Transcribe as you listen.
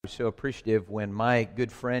was so appreciative when my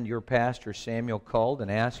good friend, your pastor, Samuel, called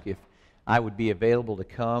and asked if I would be available to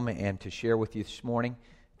come and to share with you this morning.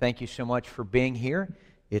 Thank you so much for being here.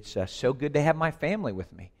 It's so good to have my family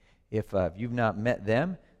with me. If you've not met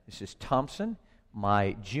them, this is Thompson,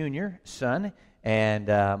 my junior son, and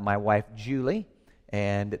my wife, Julie,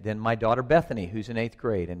 and then my daughter, Bethany, who's in 8th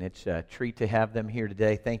grade. And it's a treat to have them here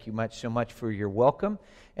today. Thank you so much for your welcome.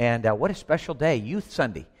 And what a special day, Youth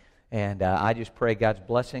Sunday. And I just pray God's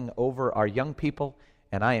blessing over our young people,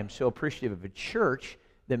 and I am so appreciative of a church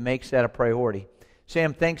that makes that a priority.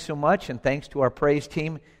 Sam, thanks so much, and thanks to our praise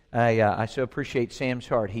team. I so appreciate Sam's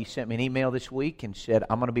heart. He sent me an email this week and said,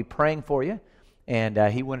 I'm going to be praying for you, and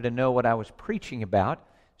he wanted to know what I was preaching about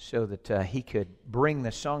so that he could bring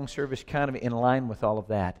the song service kind of in line with all of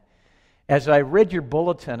that. As I read your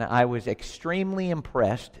bulletin, I was extremely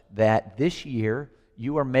impressed that this year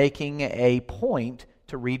you are making a point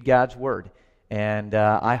to read God's Word. And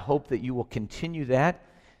I hope that you will continue that.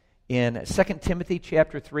 In 2 Timothy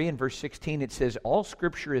chapter 3 and verse 16, it says, all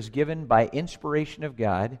Scripture is given by inspiration of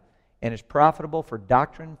God and is profitable for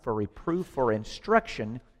doctrine, for reproof, for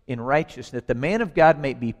instruction in righteousness, that the man of God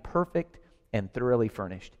may be perfect and thoroughly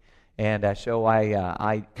furnished. And so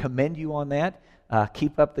I commend you on that.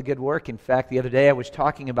 Keep up the good work. In fact, the other day I was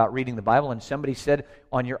talking about reading the Bible, and somebody said,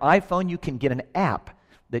 on your iPhone you can get an app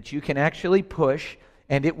that you can actually push,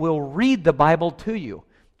 and it will read the Bible to you.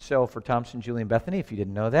 So for Thompson, Julie, and Bethany, if you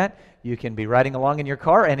didn't know that, you can be riding along in your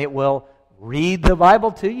car, and it will read the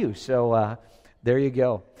Bible to you. So there you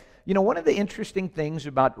go. You know, one of the interesting things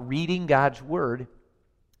about reading God's Word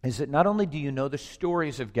is that not only do you know the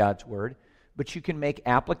stories of God's Word, but you can make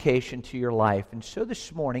application to your life. And so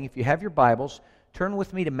this morning, if you have your Bibles, turn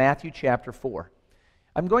with me to Matthew chapter 4.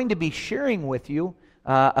 I'm going to be sharing with you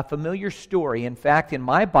a familiar story. In fact, in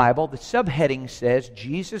my Bible, the subheading says,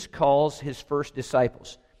 Jesus calls his first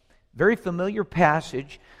disciples. Very familiar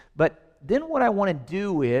passage, but then what I want to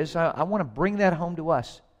do is, I want to bring that home to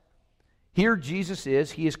us. Here Jesus is,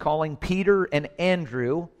 he is calling Peter and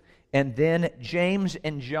Andrew, and then James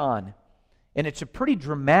and John. And it's a pretty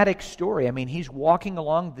dramatic story. I mean, he's walking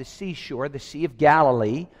along the seashore, the Sea of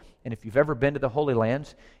Galilee, and if you've ever been to the Holy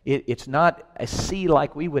Lands, it's not a sea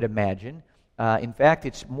like we would imagine. In fact,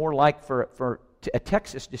 it's more like, for a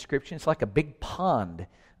Texas description, it's like a big pond,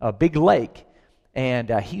 a big lake. And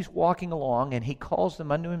he's walking along, and he calls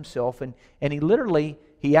them unto himself, and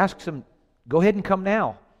he asks them, go ahead and come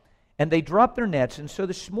now. And they drop their nets. And so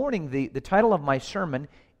this morning, the title of my sermon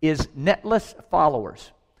is Netless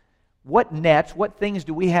Followers. What nets, what things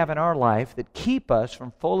do we have in our life that keep us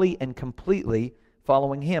from fully and completely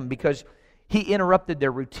following him? Because he interrupted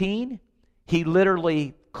their routine. He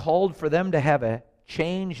literally called for them to have a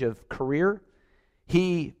change of career.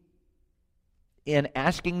 He, in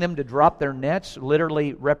asking them to drop their nets,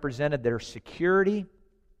 literally represented their security,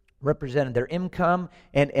 represented their income,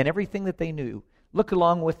 and everything that they knew. Look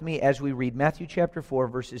along with me as we read Matthew chapter 4,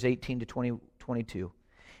 verses 18 to 22.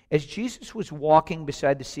 As Jesus was walking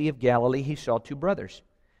beside the Sea of Galilee, he saw two brothers,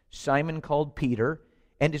 Simon called Peter,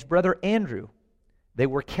 and his brother Andrew. They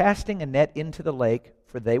were casting a net into the lake,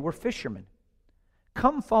 for they were fishermen.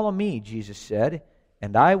 Come follow me, Jesus said,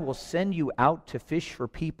 and I will send you out to fish for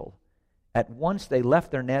people. At once they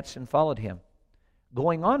left their nets and followed him.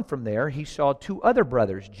 Going on from there, he saw two other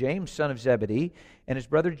brothers, James, son of Zebedee, and his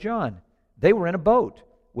brother John. They were in a boat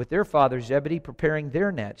with their father Zebedee preparing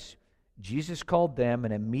their nets. Jesus called them,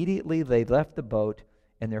 and immediately they left the boat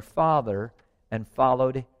and their father and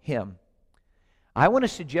followed him. I want to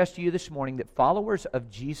suggest to you this morning that followers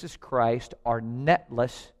of Jesus Christ are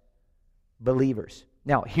netless believers.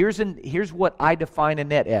 Now, here's what I define a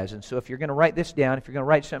net as. And so if you're going to write this down, if you're going to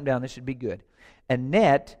write something down, this would be good. A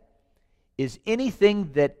net is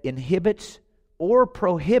anything that inhibits or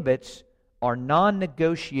prohibits our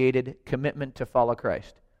non-negotiated commitment to follow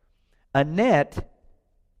Christ. A net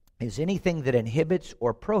is anything that inhibits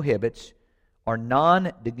or prohibits our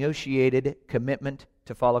non-negotiated commitment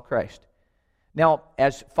to follow Christ. Now,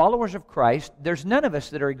 as followers of Christ, there's none of us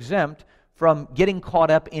that are exempt from getting caught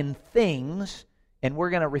up in things, and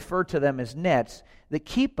we're going to refer to them as nets, that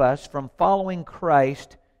keep us from following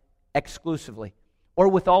Christ exclusively, or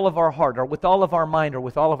with all of our heart, or with all of our mind, or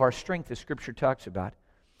with all of our strength, as Scripture talks about.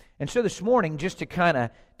 And so this morning, just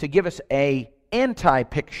to give us a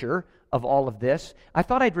anti-picture of all of this, I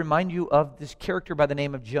thought I'd remind you of this character by the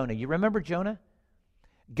name of Jonah. You remember Jonah?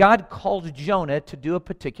 God called Jonah to do a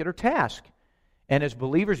particular task. And as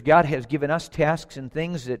believers, God has given us tasks and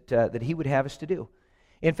things that he would have us to do.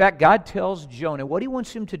 In fact, God tells Jonah what he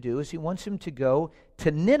wants him to do is he wants him to go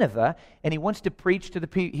to Nineveh, and he wants him to preach to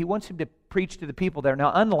the people there.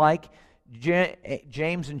 Now, unlike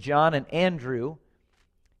James and John and Andrew,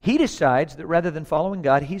 he decides that rather than following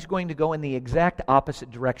God, he's going to go in the exact opposite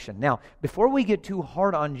direction. Now, before we get too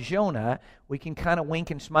hard on Jonah, we can kind of wink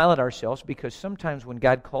and smile at ourselves, because sometimes when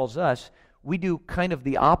God calls us, we do kind of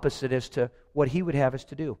the opposite as to what he would have us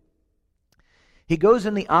to do. He goes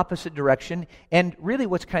in the opposite direction, and really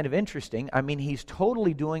what's kind of interesting, I mean, he's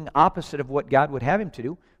totally doing opposite of what God would have him to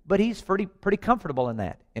do, but he's pretty comfortable in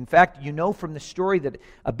that. In fact, you know from the story that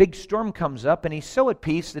a big storm comes up, and he's so at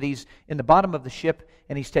peace that he's in the bottom of the ship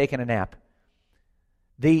and he's taking a nap.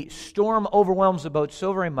 The storm overwhelms the boat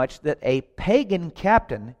so very much that a pagan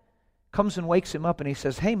captain comes and wakes him up, and he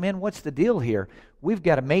says, "Hey man, what's the deal here? We've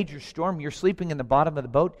got a major storm. You're sleeping in the bottom of the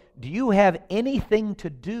boat. Do you have anything to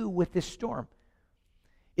do with this storm?"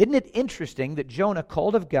 Isn't it interesting that Jonah,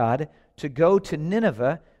 called of God to go to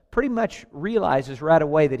Nineveh, pretty much realizes right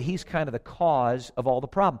away that he's kind of the cause of all the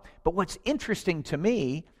problem. But what's interesting to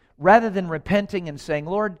me, rather than repenting and saying,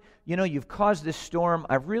 "Lord, you know, you've caused this storm.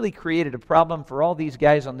 I've really created a problem for all these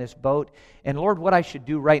guys on this boat. And Lord, what I should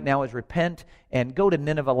do right now is repent and go to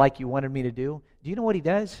Nineveh like you wanted me to do." Do you know what he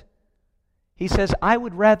does? He says, "I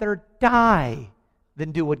would rather die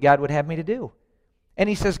than do what God would have me to do." And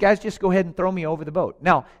he says, "Guys, just go ahead and throw me over the boat."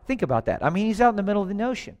 Now, think about that. I mean, he's out in the middle of the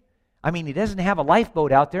ocean. I mean, he doesn't have a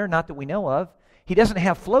lifeboat out there, not that we know of. He doesn't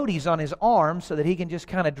have floaties on his arms so that he can just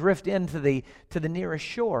kind of drift into the nearest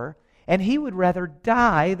shore. And he would rather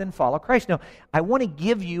die than follow Christ. Now, I want to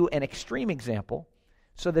give you an extreme example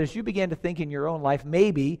so that as you begin to think in your own life,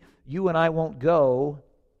 maybe you and I won't go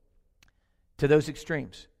to those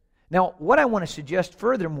extremes. Now, what I want to suggest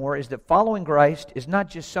furthermore is that following Christ is not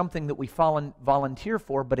just something that we volunteer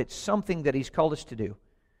for, but it's something that he's called us to do.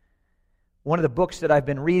 One of the books that I've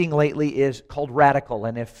been reading lately is called Radical,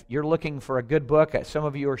 and if you're looking for a good book, some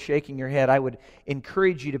of you are shaking your head, I would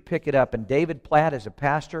encourage you to pick it up. And David Platt is a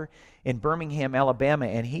pastor in Birmingham, Alabama,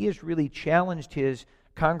 and he has really challenged his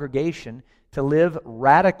congregation to live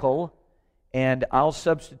radical, and I'll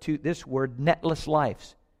substitute this word, netless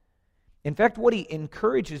lives. In fact, what he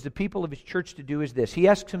encourages the people of his church to do is this. He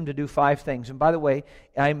asks them to do 5 things. And by the way,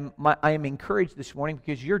 I am encouraged this morning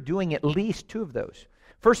because you're doing at least 2 of those.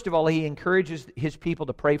 First of all, he encourages his people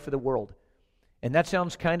to pray for the world. And that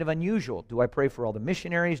sounds kind of unusual. Do I pray for all the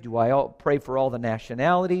missionaries? Do I pray for all the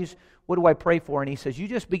nationalities? What do I pray for? And he says, you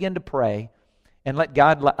just begin to pray and let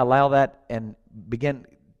God allow that and begin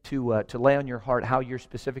to lay on your heart how you're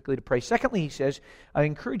specifically to pray. Secondly, he says, I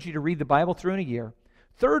encourage you to read the Bible through in a year.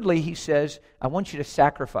 Thirdly, he says, I want you to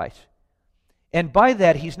sacrifice. And by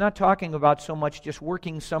that, he's not talking about so much just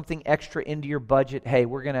working something extra into your budget. Hey,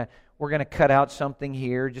 we're gonna cut out something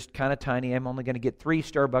here, just kind of tiny. I'm only going to get 3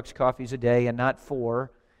 Starbucks coffees a day and not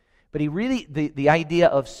 4. But he really, the idea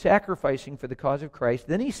of sacrificing for the cause of Christ.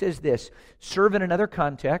 Then he says this, serve in another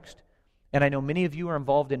context. And I know many of you are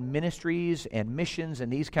involved in ministries and missions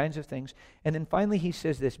and these kinds of things. And then finally he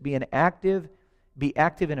says this, be active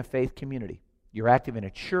in a faith community. You're active in a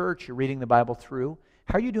church, you're reading the Bible through.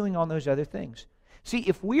 How are you doing on those other things? See,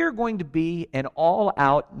 if we are going to be an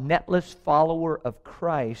all-out, netless follower of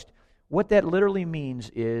Christ, what that literally means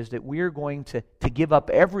is that we are going to give up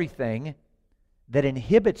everything that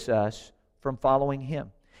inhibits us from following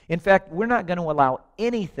Him. In fact, we're not going to allow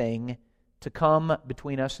anything to come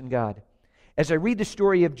between us and God. As I read the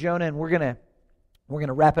story of Jonah, and we're going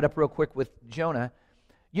to wrap it up real quick with Jonah,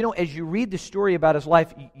 you know, as you read the story about his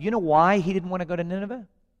life, you know why he didn't want to go to Nineveh?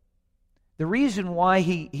 The reason why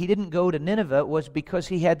he didn't go to Nineveh was because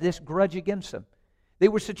he had this grudge against them. They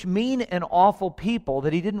were such mean and awful people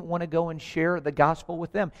that he didn't want to go and share the gospel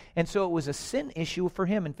with them. And so it was a sin issue for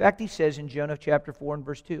him. In fact, he says in Jonah chapter 4 and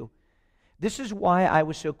verse 2, this is why I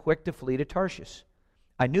was so quick to flee to Tarshish.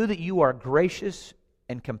 I knew that you are gracious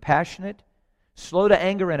and compassionate, slow to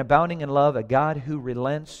anger and abounding in love, a God who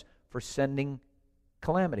relents for sending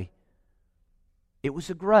calamity. It was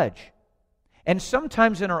a grudge. And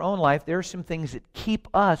sometimes in our own life, there are some things that keep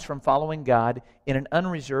us from following God in an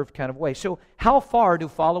unreserved kind of way. So how far do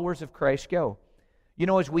followers of Christ go? You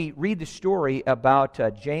know, as we read the story about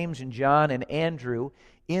James and John and Andrew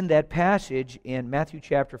in that passage in Matthew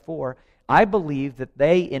chapter 4, I believe that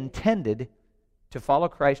they intended to follow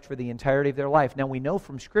Christ for the entirety of their life. Now we know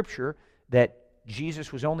from Scripture that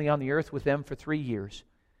Jesus was only on the earth with them for 3 years.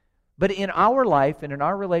 But in our life and in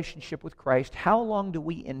our relationship with Christ, how long do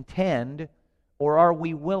we intend or are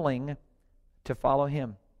we willing to follow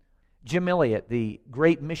Him? Jim Elliot, the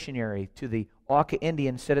great missionary to the Auca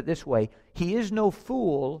Indians, said it this way, he is no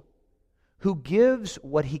fool who gives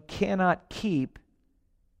what he cannot keep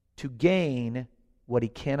to gain what he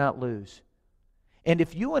cannot lose. And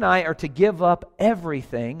if you and I are to give up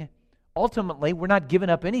everything, Ultimately, we're not giving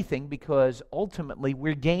up anything because ultimately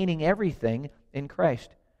we're gaining everything in Christ.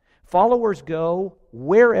 Followers go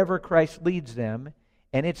wherever Christ leads them,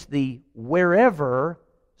 and it's the wherever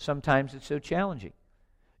sometimes it's so challenging.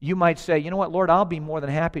 You might say, you know what, Lord, I'll be more than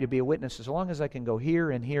happy to be a witness as long as I can go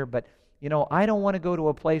here and here, but I don't want to go to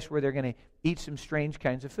a place where they're going to eat some strange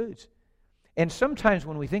kinds of foods. And sometimes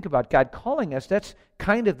when we think about God calling us, that's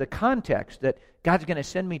kind of the context, that God's going to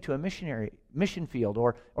send me to a mission field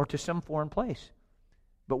or to some foreign place.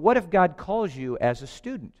 But what if God calls you as a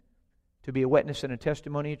student to be a witness and a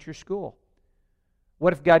testimony at your school?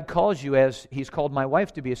 What if God calls you, as He's called my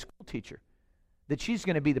wife, to be a school teacher, that she's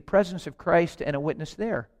going to be the presence of Christ and a witness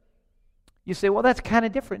there? You say, well, that's kind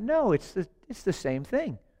of different. No, it's the same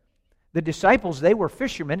thing. The disciples, they were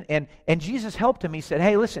fishermen, and Jesus helped them. He said,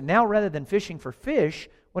 hey, listen, now rather than fishing for fish,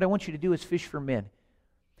 what I want you to do is fish for men.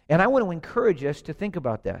 And I want to encourage us to think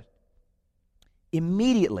about that.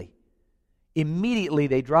 Immediately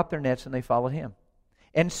they dropped their nets and they followed Him.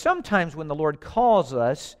 And sometimes when the Lord calls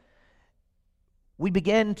us, we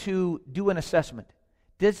begin to do an assessment.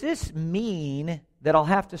 Does this mean that I'll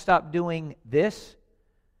have to stop doing this?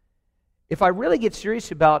 If I really get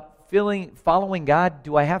serious about following God,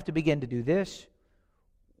 do I have to begin to do this?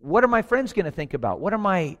 What are my friends going to think about?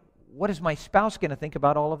 What is my spouse going to think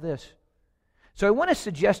about all of this? So I want to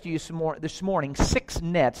suggest to you some more this morning 6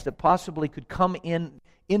 nets that possibly could come in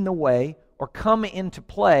the way or come into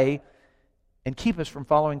play and keep us from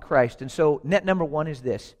following Christ. And so net number 1 is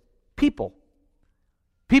this: people.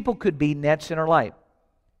 People could be nets in our life.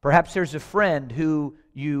 Perhaps there's a friend who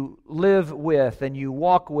you live with and you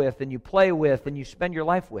walk with and you play with and you spend your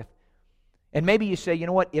life with. And maybe you say, you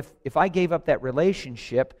know what, if I gave up that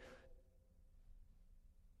relationship,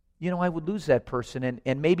 I would lose that person.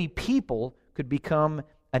 And maybe people could become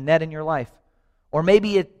a net in your life. Or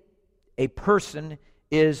maybe a person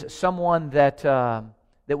is someone that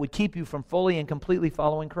would keep you from fully and completely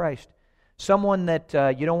following Christ. Someone that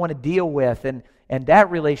you don't want to deal with, and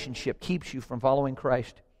that relationship keeps you from following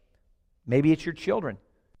Christ. Maybe it's your children.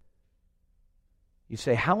 You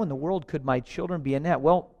say, how in the world could my children be a net?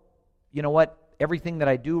 Well, you know what? Everything that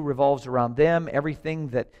I do revolves around them. Everything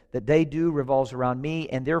that they do revolves around me,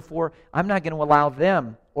 and therefore I'm not going to allow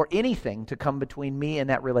them or anything to come between me and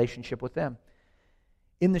that relationship with them.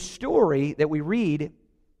 In the story that we read,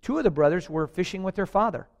 2 of the brothers were fishing with their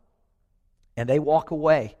father, and they walk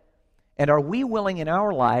away. And are we willing in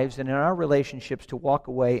our lives and in our relationships to walk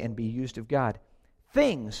away and be used of God?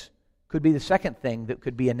 Things could be the second thing that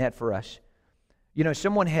could be a net for us.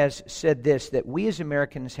 Someone has said this, that we as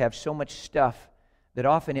Americans have so much stuff that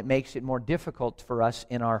often it makes it more difficult for us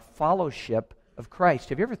in our fellowship of Christ.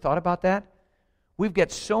 Have you ever thought about that? We've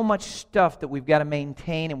got so much stuff that we've got to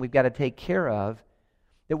maintain and we've got to take care of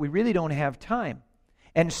that we really don't have time.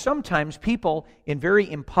 And sometimes people in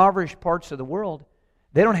very impoverished parts of the world,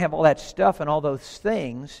 they don't have all that stuff and all those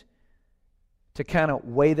things to kind of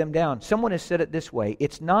weigh them down. Someone has said it this way: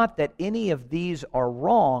 it's not that any of these are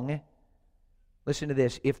wrong. Listen to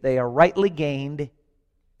this: if they are rightly gained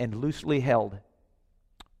and loosely held.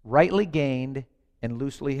 Rightly gained and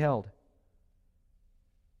loosely held.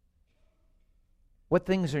 What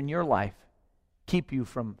things in your life keep you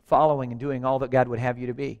from following and doing all that God would have you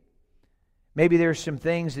to be? Maybe there's some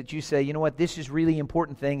things that you say, you know what, this is really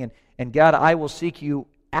important thing, and God, I will seek you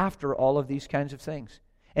after all of these kinds of things.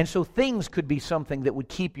 And so things could be something that would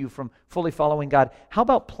keep you from fully following God. How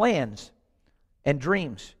about plans and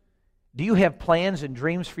dreams? Do you have plans and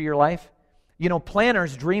dreams for your life?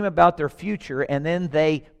 Planners dream about their future and then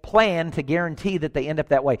they plan to guarantee that they end up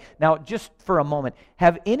that way. Now, just for a moment,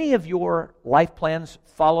 have any of your life plans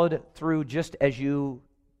followed through just as you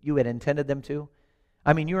had intended them to?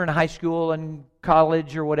 I mean, you were in high school and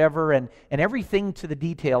college or whatever, and everything to the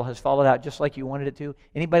detail has followed out just like you wanted it to.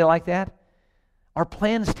 Anybody like that? Our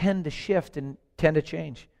plans tend to shift and tend to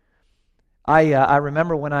change. I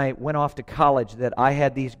remember when I went off to college that I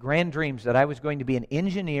had these grand dreams that I was going to be an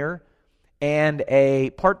engineer and a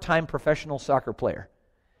part-time professional soccer player.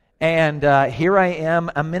 And here I am,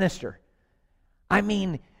 a minister. I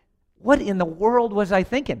mean, what in the world was I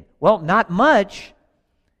thinking? Well, not much.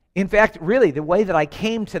 In fact, really, the way that I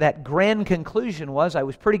came to that grand conclusion was I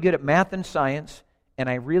was pretty good at math and science, and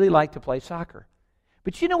I really liked to play soccer.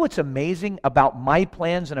 But you know what's amazing about my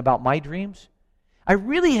plans and about my dreams? I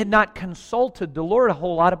really had not consulted the Lord a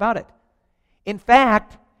whole lot about it. In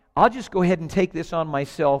fact, I'll just go ahead and take this on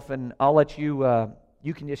myself, and I'll let you,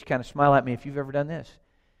 you can just kind of smile at me if you've ever done this.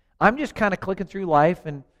 I'm just kind of clicking through life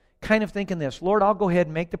and kind of thinking this: Lord, I'll go ahead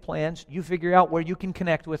and make the plans. You figure out where you can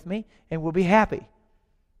connect with me, and we'll be happy.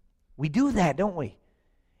 We do that, don't we?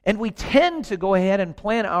 And we tend to go ahead and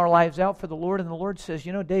plan our lives out for the Lord, and the Lord says,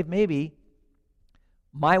 you know, Dave, maybe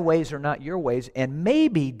my ways are not your ways, and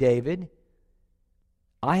maybe, David,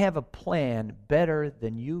 I have a plan better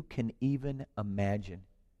than you can even imagine.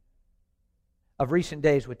 Of recent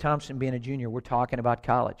days, with Thompson being a junior, we're talking about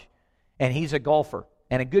college. And he's a golfer,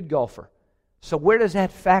 and a good golfer. So where does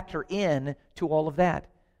that factor in to all of that?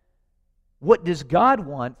 What does God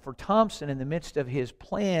want for Thompson in the midst of his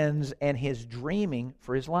plans and his dreaming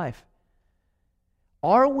for his life?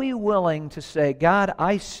 Are we willing to say, God,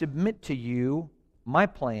 I submit to you my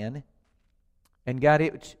plan, and God,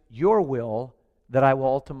 it's your will that I will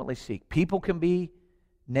ultimately seek? People can be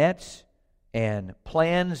nets, and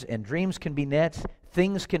plans and dreams can be nets.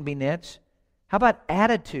 Things can be nets. How about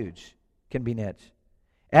attitudes can be nets?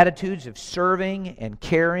 Attitudes of serving and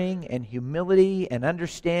caring and humility and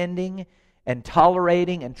understanding and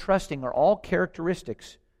tolerating and trusting are all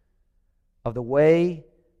characteristics of the way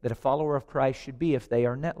that a follower of Christ should be if they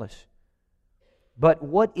are netless. But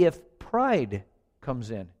what if pride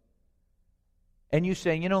comes in? And you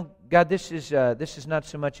say, you know, God, this is not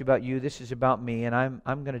so much about you, this is about me, and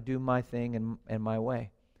I'm going to do my thing and my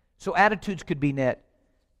way. So attitudes could be net.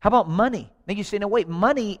 How about money? Now you say, no, wait,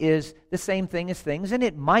 money is the same thing as things, and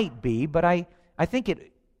it might be, but I think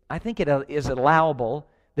it is allowable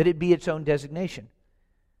that it be its own designation.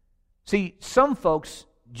 See, some folks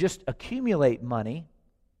just accumulate money,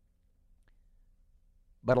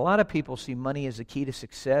 but a lot of people see money as a key to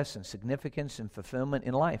success and significance and fulfillment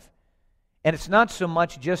in life. And it's not so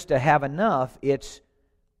much just to have enough, it's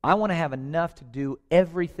I want to have enough to do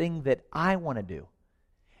everything that I want to do.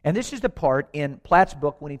 And this is the part in Platt's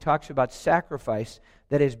book when he talks about sacrifice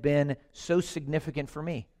that has been so significant for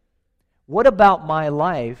me. What about my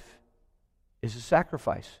life is a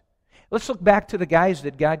sacrifice? Let's look back to the guys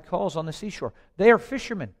that God calls on the seashore. They are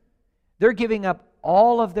fishermen. They're giving up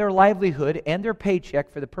all of their livelihood and their paycheck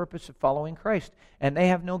for the purpose of following Christ. And they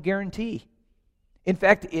have no guarantee. In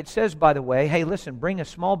fact, it says, by the way, hey, listen, bring a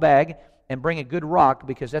small bag and bring a good rock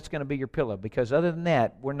because that's going to be your pillow. Because other than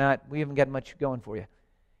that, we haven't got much going for you.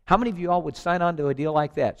 How many of you all would sign on to a deal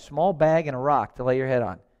like that? Small bag and a rock to lay your head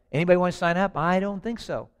on. Anybody want to sign up? I don't think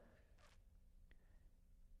so.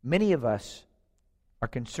 Many of us are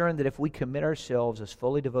concerned that if we commit ourselves as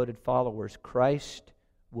fully devoted followers, Christ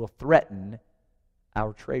will threaten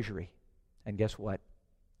our treasury. And guess what?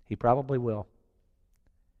 He probably will.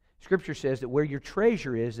 Scripture says that where your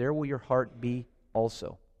treasure is, there will your heart be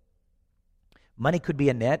also. Money could be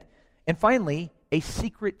a net. And finally, a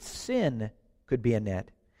secret sin could be a net.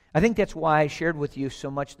 I think that's why I shared with you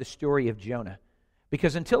so much the story of Jonah.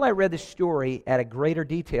 Because until I read the story at a greater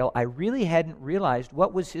detail, I really hadn't realized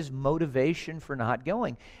what was his motivation for not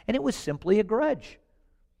going. And it was simply a grudge.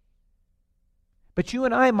 But you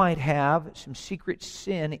and I might have some secret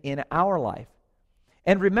sin in our life.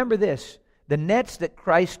 And remember this, the nets that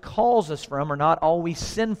Christ calls us from are not always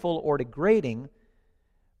sinful or degrading,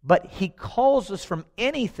 but He calls us from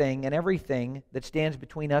anything and everything that stands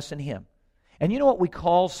between us and Him. And you know what we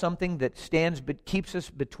call something that keeps us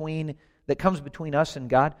between, that comes between us and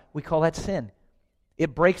God? We call that sin.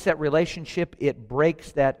 It breaks that relationship. It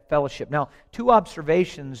breaks that fellowship. Now, two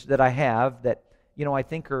observations that I have that, I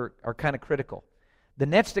think are kind of critical. The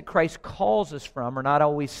nets that Christ calls us from are not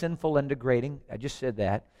always sinful and degrading. I just said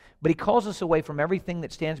that. But He calls us away from everything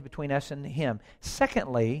that stands between us and Him.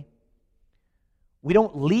 Secondly, we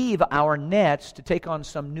don't leave our nets to take on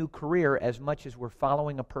some new career as much as we're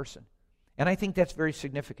following a person. And I think that's very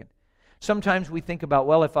significant. Sometimes we think about,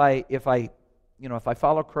 well, if I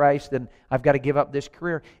follow Christ, then I've got to give up this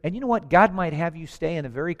career. And you know what? God might have you stay in the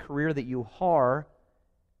very career that you are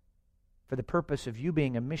for the purpose of you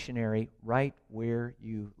being a missionary right where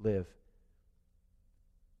you live.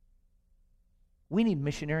 We need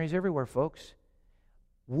missionaries everywhere, folks.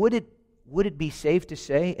 Would it be safe to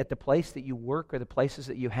say at the place that you work or the places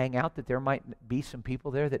that you hang out that there might be some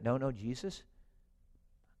people there that don't know Jesus?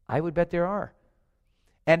 I would bet there are.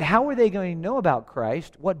 And how are they going to know about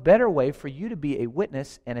Christ? What better way for you to be a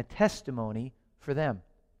witness and a testimony for them?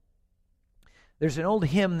 There's an old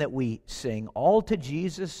hymn that we sing, all to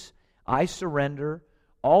Jesus I surrender,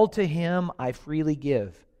 all to Him I freely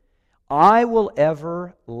give. I will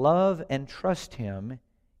ever love and trust Him,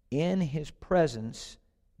 in His presence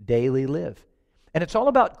daily live. And it's all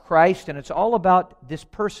about Christ, and it's all about this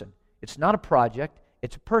person. It's not a project,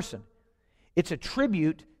 it's a person. It's a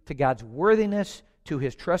tribute to God's worthiness, to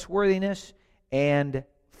His trustworthiness, and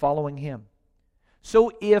following Him.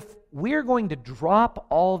 So if we're going to drop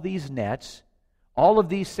all these nets, all of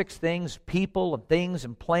these 6 things, people and things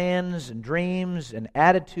and plans and dreams and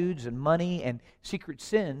attitudes and money and secret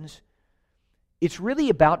sins, It's really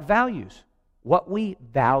about values, what we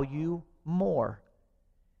value more.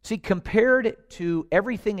 See, compared to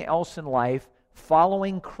everything else in life,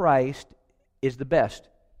 following Christ is the best.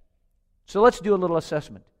 So let's do a little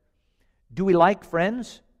assessment. Do we like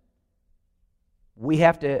friends? We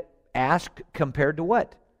have to ask, compared to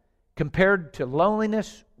what? Compared to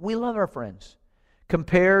loneliness, we love our friends.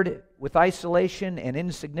 Compared with isolation and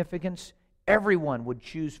insignificance, everyone would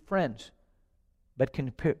choose friends. But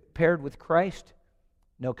compared with Christ,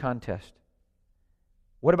 no contest.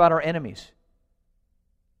 What about our enemies?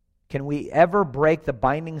 Can we ever break the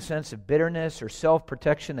binding sense of bitterness or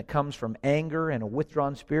self-protection that comes from anger and a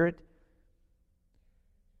withdrawn spirit?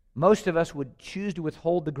 Most of us would choose to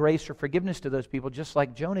withhold the grace or forgiveness to those people just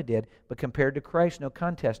like Jonah did, but compared to Christ, no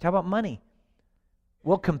contest. How about money?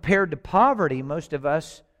 Well, compared to poverty, most of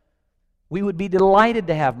us, we would be delighted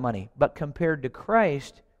to have money, but compared to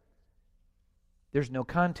Christ, there's no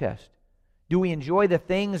contest. Do we enjoy the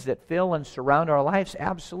things that fill and surround our lives?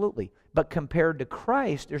 Absolutely. But compared to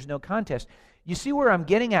Christ, there's no contest. You see where I'm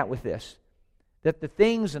getting at with this? That the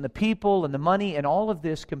things and the people and the money and all of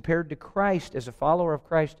this compared to Christ as a follower of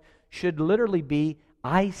Christ should literally be,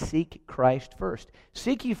 I seek Christ first.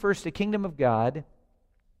 Seek ye first the kingdom of God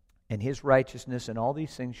and His righteousness, and all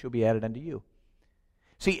these things shall be added unto you.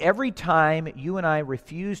 See, every time you and I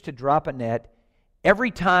refuse to drop a net,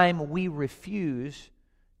 every time we refuse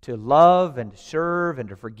to love and to serve and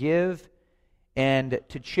to forgive and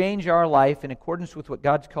to change our life in accordance with what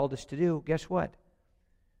God's called us to do, guess what?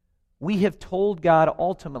 We have told God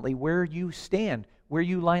ultimately where you stand, where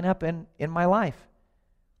you line up in my life.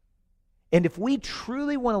 And if we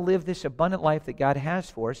truly want to live this abundant life that God has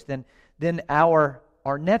for us, then our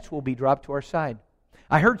nets will be dropped to our side.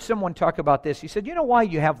 I heard someone talk about this. He said, you know why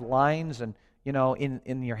you have lines and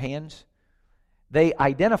in your hands? They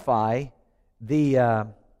identify the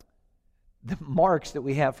marks that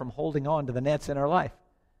we have from holding on to the nets in our life.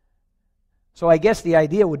 So I guess the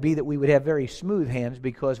idea would be that we would have very smooth hands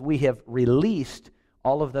because we have released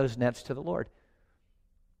all of those nets to the Lord.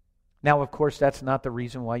 Now, of course, that's not the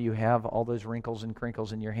reason why you have all those wrinkles and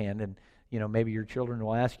crinkles in your hand, and maybe your children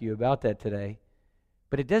will ask you about that today.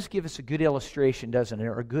 But it does give us a good illustration, doesn't it,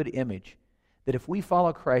 or a good image, that if we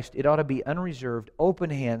follow Christ, it ought to be unreserved, open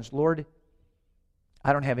hands. Lord,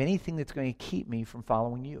 I don't have anything that's going to keep me from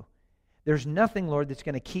following you. There's nothing, Lord, that's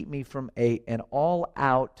going to keep me from an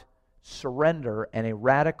all-out surrender and a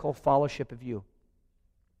radical fellowship of you.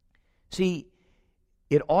 See,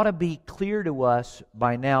 it ought to be clear to us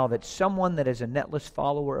by now that someone that is a netless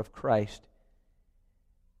follower of Christ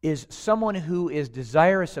is someone who is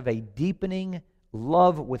desirous of a deepening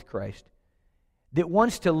love with Christ, that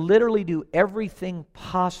wants to literally do everything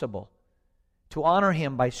possible to honor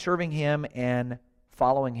Him by serving Him and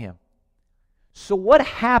following Him. So what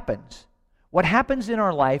happens? What happens in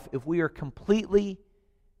our life if we are completely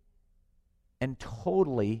and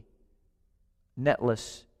totally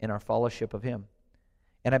netless in our fellowship of Him?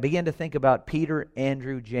 And I began to think about Peter,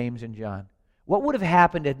 Andrew, James, and John. What would have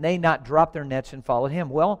happened had they not dropped their nets and followed Him?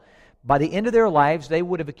 Well, by the end of their lives, they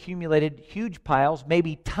would have accumulated huge piles,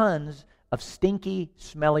 maybe tons of stinky,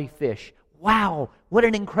 smelly fish. Wow, what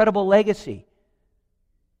an incredible legacy.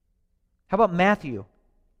 How about Matthew?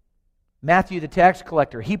 Matthew, the tax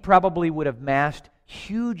collector, he probably would have amassed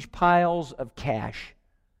huge piles of cash,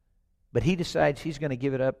 but he decides he's going to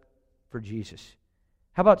give it up for Jesus.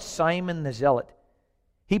 How about Simon the Zealot?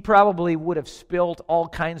 He probably would have spilt all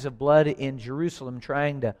kinds of blood in Jerusalem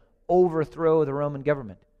trying to overthrow the Roman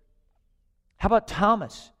government. How about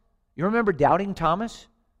Thomas? You remember doubting Thomas?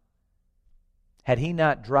 Had he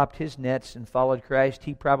not dropped his nets and followed Christ,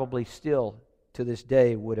 he probably still, to this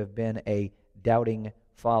day, would have been a doubting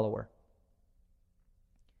follower.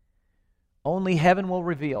 Only heaven will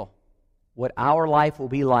reveal what our life will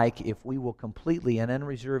be like if we will completely and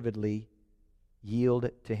unreservedly yield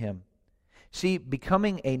to Him. See,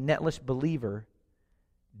 becoming a netless believer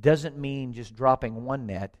doesn't mean just dropping one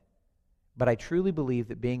net, but I truly believe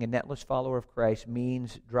that being a netless follower of Christ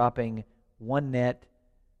means dropping one net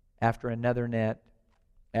after another net,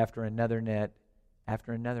 after another net,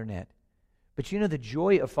 after another net. But the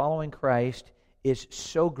joy of following Christ is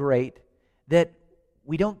so great that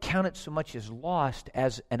we don't count it so much as lost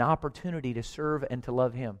as an opportunity to serve and to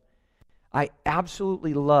love Him. I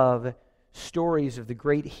absolutely love stories of the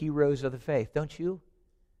great heroes of the faith, don't you?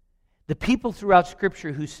 The people throughout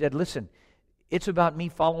Scripture who said, listen, it's about me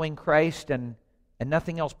following Christ and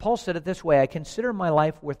nothing else. Paul said it this way, I consider my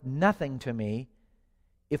life worth nothing to me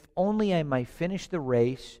if only I might finish the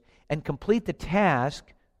race and complete the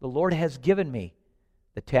task the Lord has given me,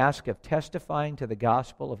 the task of testifying to the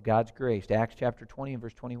gospel of God's grace. Acts chapter 20 and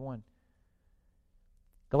verse 21.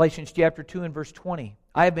 Galatians chapter 2 and verse 20.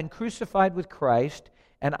 I have been crucified with Christ,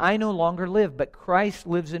 and I no longer live, but Christ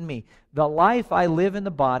lives in me. The life I live in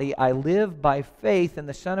the body, I live by faith in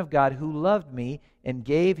the Son of God who loved me and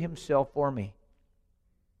gave himself for me.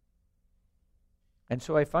 And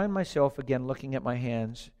so I find myself again looking at my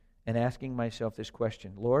hands and asking myself this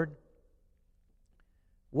question: Lord,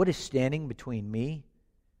 what is standing between me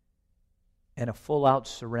and a full-out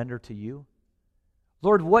surrender to you?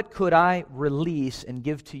 Lord, what could I release and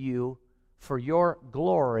give to you for your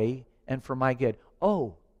glory and for my good?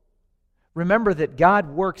 Oh, remember that God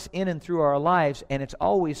works in and through our lives, and it's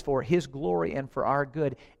always for his glory and for our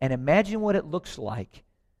good. And imagine what it looks like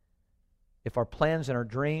if our plans and our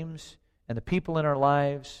dreams and the people in our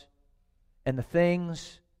lives and the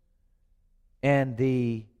things and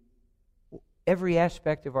every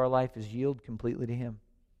aspect of our life is yielded completely to him.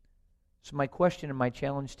 So my question and my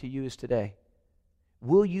challenge to you is today: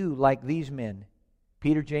 will you, like these men,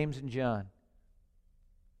 Peter, James, and John,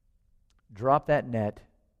 drop that net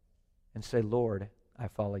and say, Lord, I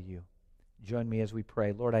follow you? Join me as we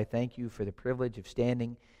pray. Lord, I thank you for the privilege of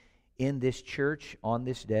standing in this church on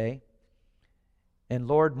this day. And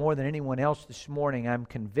Lord, more than anyone else this morning, I'm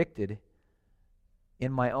convicted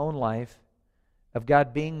in my own life of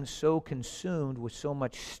God being so consumed with so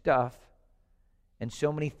much stuff and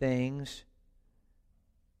so many things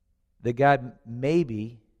that God,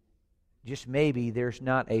 maybe, just maybe, there's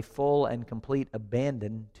not a full and complete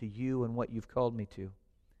abandon to you and what you've called me to.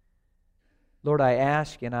 Lord, I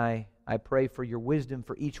ask and I pray for your wisdom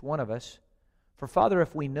for each one of us. For Father,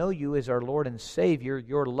 if we know you as our Lord and Savior,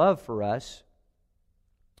 your love for us,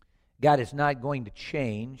 God, is not going to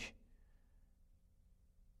change.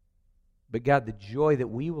 But God, the joy that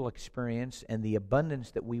we will experience and the abundance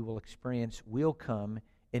that we will experience will come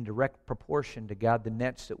in direct proportion to, God, the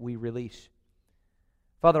nets that we release.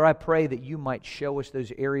 Father, I pray that you might show us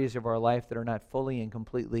those areas of our life that are not fully and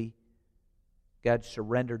completely, God,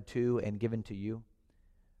 surrendered to and given to you.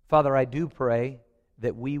 Father, I do pray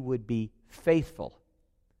that we would be faithful.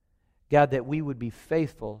 God, that we would be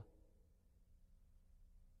faithful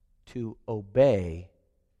to obey,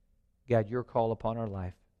 God, your call upon our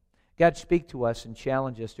life. God, speak to us and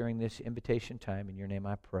challenge us during this invitation time. In your name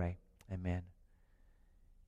I pray. Amen.